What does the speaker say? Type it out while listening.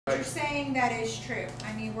What you're saying that is true.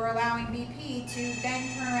 I mean, we're allowing BP to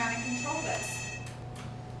then turn around and control this.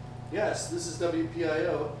 Yes, this is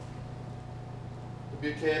WPIO,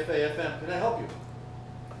 WKFA FM. Can I help you?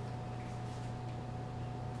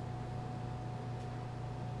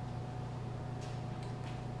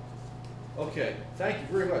 Okay, thank you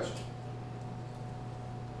very much.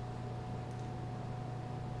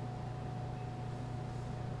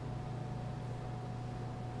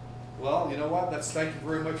 Well, you know what? Thank you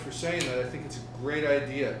very much for saying that. I think it's a great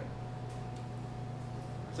idea.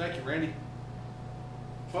 Thank you, Randy.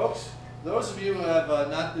 Folks, those of you who have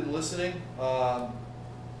not been listening, those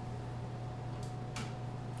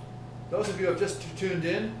of you who have just tuned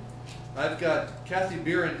in, I've got Kathy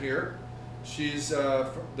Birren here. She's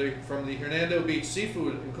from the Hernando Beach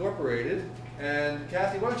Seafood Incorporated. And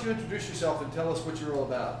Kathy, why don't you introduce yourself and tell us what you're all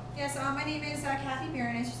about? Yes, my name is Kathy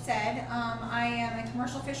Birren, as you said. I am a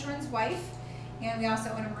commercial fisherman's wife, and we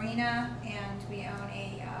also own a marina, and we own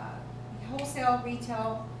a wholesale,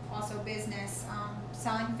 retail, also business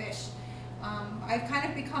selling fish. I've kind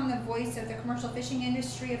of become the voice of the commercial fishing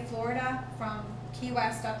industry of Florida, from Key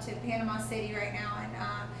West up to Panama City right now, and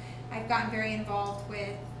I've gotten very involved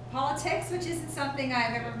with politics, which isn't something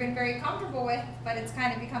I've ever been very comfortable with, but it's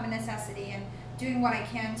kind of become a necessity, and doing what I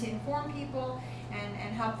can to inform people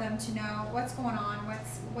and help them to know what's going on,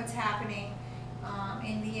 what's happening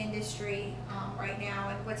in the industry right now,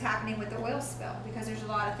 and what's happening with the oil spill, because there's a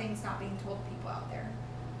lot of things not being told to people out there.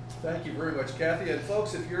 Thank you very much, Kathy. And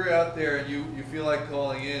folks, if you're out there and you feel like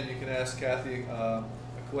calling in, you can ask Kathy a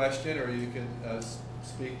question, or you can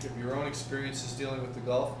speak of your own experiences dealing with the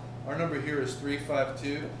Gulf. Our number here is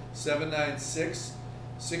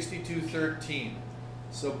 352-796-6213.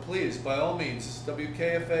 So please, by all means, this is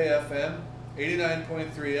WKFA FM,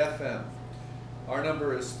 89.3 FM. Our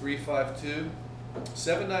number is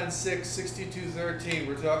 352-796-6213.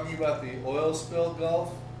 We're talking about the oil spill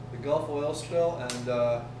the Gulf oil spill, and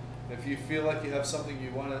if you feel like you have something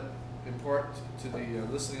you want to impart to the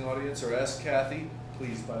listening audience or ask Kathy,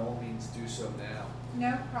 please, by all means, do so now.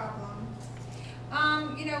 No problem.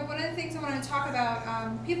 You know, one of the things I want to talk about,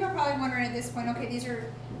 people are probably wondering at this point, okay, these are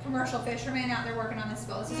commercial fishermen out there working on this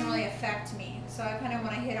spill. This doesn't really affect me. So I kind of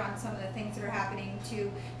want to hit on some of the things that are happening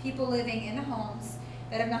to people living in the homes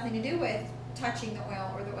that have nothing to do with touching the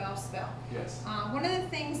oil or the oil spill. Yes. One of the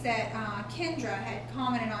things that Kendra had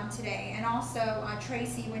commented on today, and also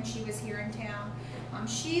Tracy when she was here in town,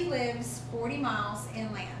 she lives 40 miles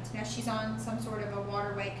inland. Now she's on some sort of a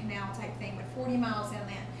waterway canal type thing, but 40 miles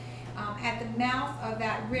inland. At the mouth of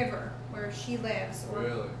that river where she lives,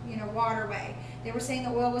 or you know, waterway, they were saying the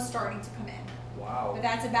oil was starting to come in. Wow. But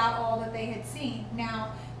that's about all that they had seen.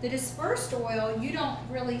 Now, the dispersed oil you don't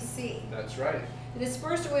really see. That's right. The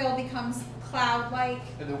dispersed oil becomes cloud-like.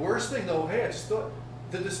 And the worst thing, though, hey, I just thought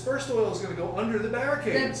the dispersed oil is going to go under the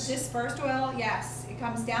barricades. The dispersed oil, yes, it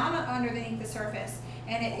comes down underneath the surface,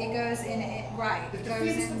 and it goes in it, right. It goes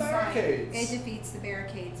defeats the barricades. It defeats the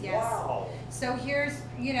barricades, yes. Wow. So here's,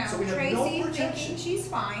 you know, So we have Tracy no thinking protection. she's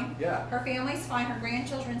fine. Yeah. Her family's fine. Her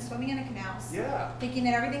grandchildren swimming in the canals. Yeah. Thinking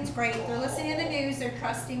that everything's great. They're listening to the news. They're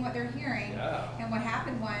trusting what they're hearing. Yeah. And what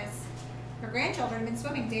happened was, her grandchildren had been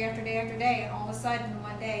swimming day after day after day, and all of a sudden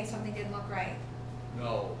one day something didn't look right.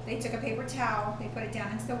 No. They took a paper towel, they put it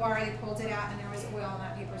down into the water, they pulled it out, and there was oil in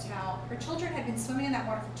that paper towel. Her children had been swimming in that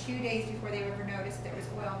water for 2 days before they ever noticed that there was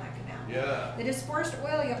oil in that canal. Yeah. The dispersed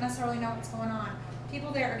oil, you don't necessarily know what's going on. People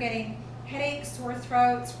there are getting headaches, sore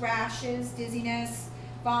throats, rashes, dizziness,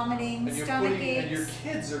 vomiting, stomach aches. And your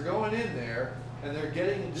kids are going in there, and they're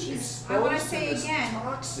getting exposed I want to to say this again,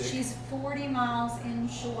 toxic. she's 40 miles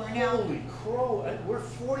inshore. Now, Holy crow, and we're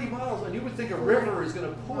 40 miles, and you would think a river is going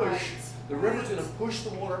to push, Right. the river's going to push the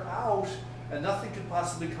water out, and nothing could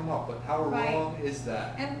possibly come up, but how Right. wrong is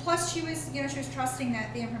that? and plus she was, you know, she was trusting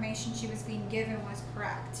that the information she was being given was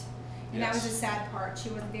correct. And that was Yes. the sad part.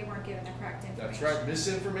 They weren't given the correct information. That's right,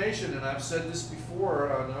 misinformation, and I've said this before,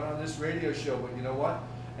 not on this radio show, but you know what?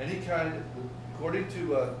 According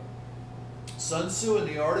to Sun Tzu in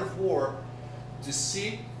The Art of War,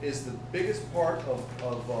 deceit is the biggest part of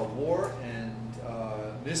war, and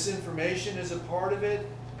misinformation is a part of it,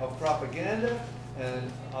 of propaganda.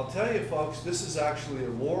 And I'll tell you, folks, this is actually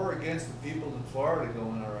a war against the people in Florida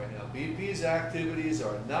going on right now. BP's activities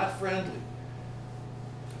are not friendly.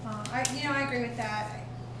 I agree with that.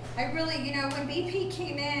 I really, you know, when BP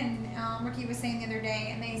came in, Riki was saying the other day,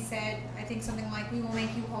 and they said, I think something like, "We will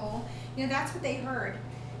make you whole." You know, that's what they heard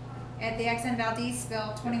at the Exxon Valdez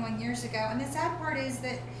spill 21 years ago. And the sad part is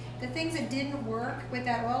that the things that didn't work with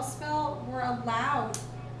that oil spill were allowed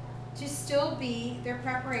to still be their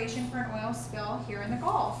preparation for an oil spill here in the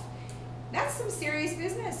Gulf. That's some serious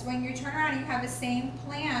business when you turn around and you have the same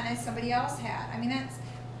plan as somebody else had. I mean, that's,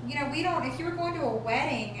 you know, we don't, if you were going to a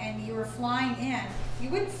wedding and you were flying in, you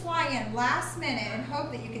wouldn't fly in last minute and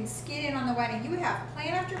hope that you can skid in on the wedding. You would have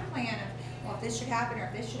plan after plan of, well, if this should happen, or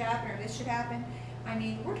if this should happen, or if this should happen. I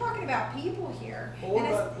mean, we're talking about people here. Well,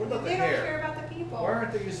 what about the hair? They don't care about the people. Why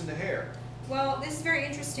aren't they using the hair? Well, this is very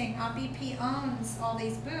interesting. BP owns all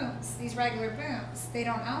these booms, these regular booms. They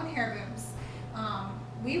don't own hair booms.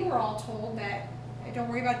 We were all told that don't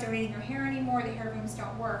worry about donating your hair anymore, the hair booms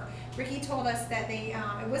don't work. Riki told us that they,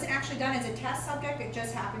 it wasn't actually done as a test subject, it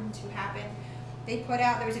just happened to happen. They put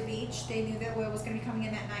out, there was a beach, they knew that oil was going to be coming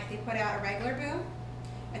in that night. They put out a regular boom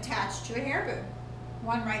attached to a hair boom,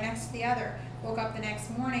 one right next to the other. Woke up the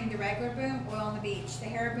next morning, the regular boom, oil on the beach. The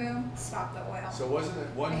hair boom, stopped the oil. So wasn't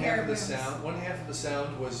it one half of the sound? One half of the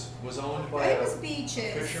sound was owned by it was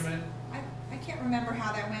beaches. Fisherman. I can't remember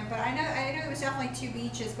how that went, but I know it was definitely two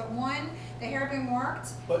beaches. But one, the hair boom worked,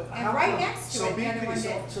 and right next to it, the other one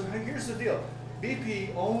did. So here's the deal: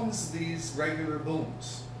 BP owns these regular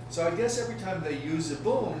booms. So I guess every time they use a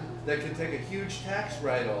boom, they can take a huge tax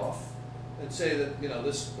write-off and say that, you know,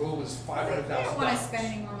 this boom is $500,000. They don't want to spend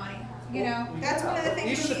any more money. You know, that's one of the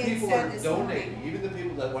things even she the had people said that are this donating, morning. even the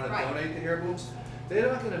people that want to Right. donate the hair booms,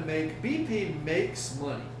 they're not going to make. BP makes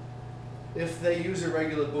money if they use a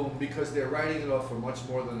regular boom because they're writing it off for much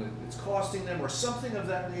more than it's costing them, or something of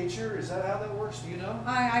that nature. Is that how that works? Do you know?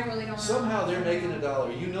 I really don't know. Somehow they're making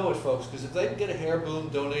 $1. You know it, folks, because if they can get a hair boom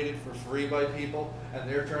donated for free by people and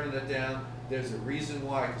they're turning it down, there's a reason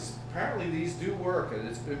why. Because apparently these do work, and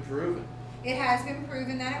it's been proven. It has been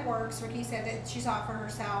proven that it works. Riki said that she saw it for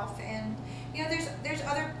herself, and you know, there's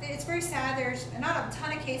other. It's very sad. There's not a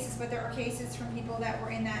ton of cases, but there are cases from people that were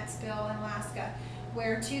in that spill in Alaska,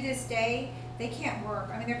 where to this day they can't work.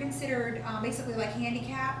 I mean, they're considered basically like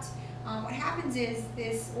handicapped. What happens is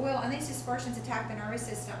this oil and these dispersions attack the nervous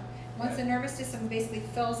system. Once the nervous system basically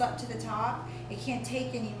fills up to the top, it can't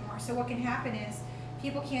take anymore. So what can happen is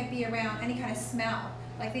people can't be around any kind of smell.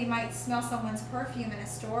 Like they might smell someone's perfume in a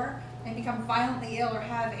store and become violently ill, or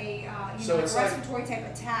have a respiratory type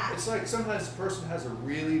attack. It's like sometimes a person has a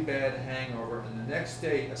really bad hangover, and the next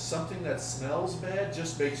day something that smells bad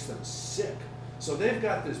just makes them sick. So they've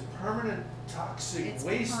got this permanent toxic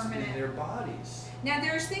waste in their bodies. Now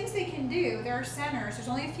there's things they can do. There are centers. There's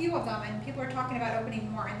only a few of them, and people are talking about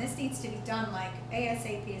opening more. And this needs to be done like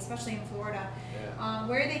ASAP, especially in Florida,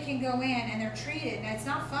 where they can go in and they're treated. Now it's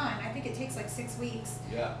not fun. I think it takes like 6 weeks.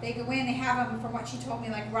 Yeah. They go in. They have them, from what she told me,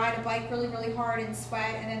 like ride a bike really, really hard and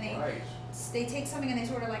sweat, and then they take something and they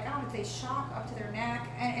sort of like, I don't know if they shock up to their neck.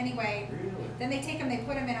 And anyway, then they take them. They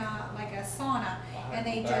put them in a sauna, and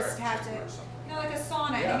they just have to. Like a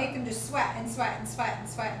sauna, and they make them just sweat and sweat and sweat and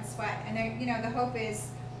sweat and sweat, and they, you know, the hope is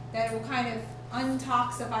that it will kind of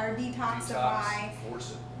untoxify or detoxify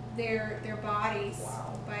their bodies.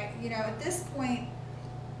 Wow. But you know, at this point,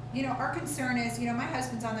 you know, our concern is, you know, my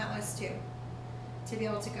husband's on that list too, to be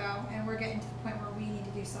able to go, and we're getting to the point where we need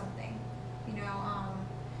to do something. You know,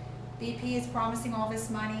 BP is promising all this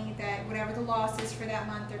money that whatever the loss is for that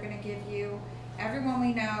month, they're going to give you. Everyone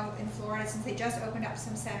we know in Florida, since they just opened up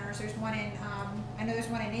some centers, there's one in, I know there's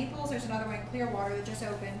one in Naples, there's another one in Clearwater that just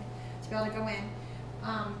opened to be able to go in.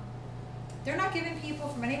 They're not giving people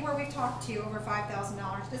from anywhere we've talked to over $5,000.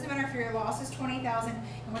 It doesn't matter if your loss is $20,000,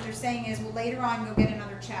 and what they're saying is, well, later on go get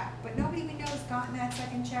another check. But nobody we know has gotten that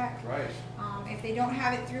second check. Right. If they don't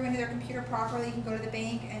have it through into their computer properly, you can go to the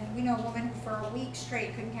bank, and we know a woman who for a week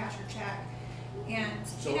straight couldn't cash her check. And,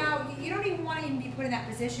 so, you know, you don't even want to even be put in that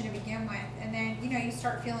position to begin with. And then, you know, you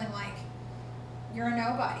start feeling like you're a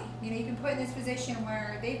nobody. You know, you can put in this position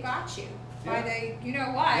where they've got you by the, you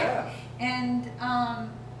know what. Yeah. And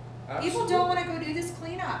people don't want to go do this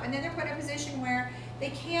cleanup. And then they're put in a position where they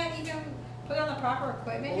can't even put on the proper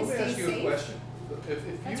equipment to stay safe. Let me ask you a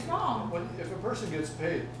question. That's wrong. If a person gets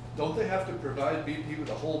paid, don't they have to provide BP with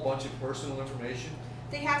a whole bunch of personal information?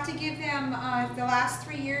 They have to give them the last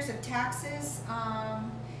 3 years of taxes.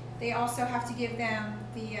 They also have to give them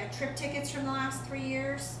the trip tickets from the last 3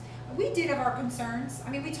 years. We did have our concerns. I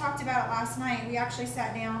mean, we talked about it last night. We actually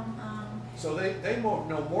sat down. So they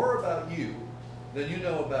know more about you than you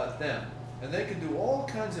know about them. And they can do all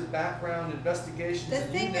kinds of background investigations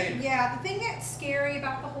and you name it. Yeah, the thing that's scary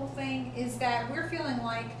about the whole thing is that we're feeling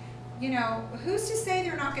like, you know, who's to say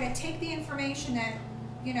they're not going to take the information that,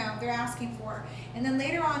 you know, they're asking for, and then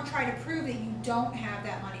later on try to prove that you don't have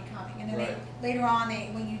that money coming, and then later on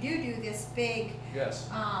when you do this big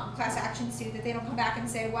class action suit, that they don't come back and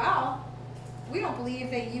say, well, we don't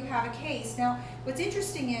believe that you have a case. Now, what's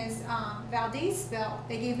interesting is Valdez spill,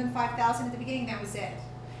 they gave them $5,000 at the beginning, that was it.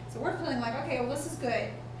 So we're feeling like, okay, well, this is good.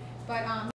 But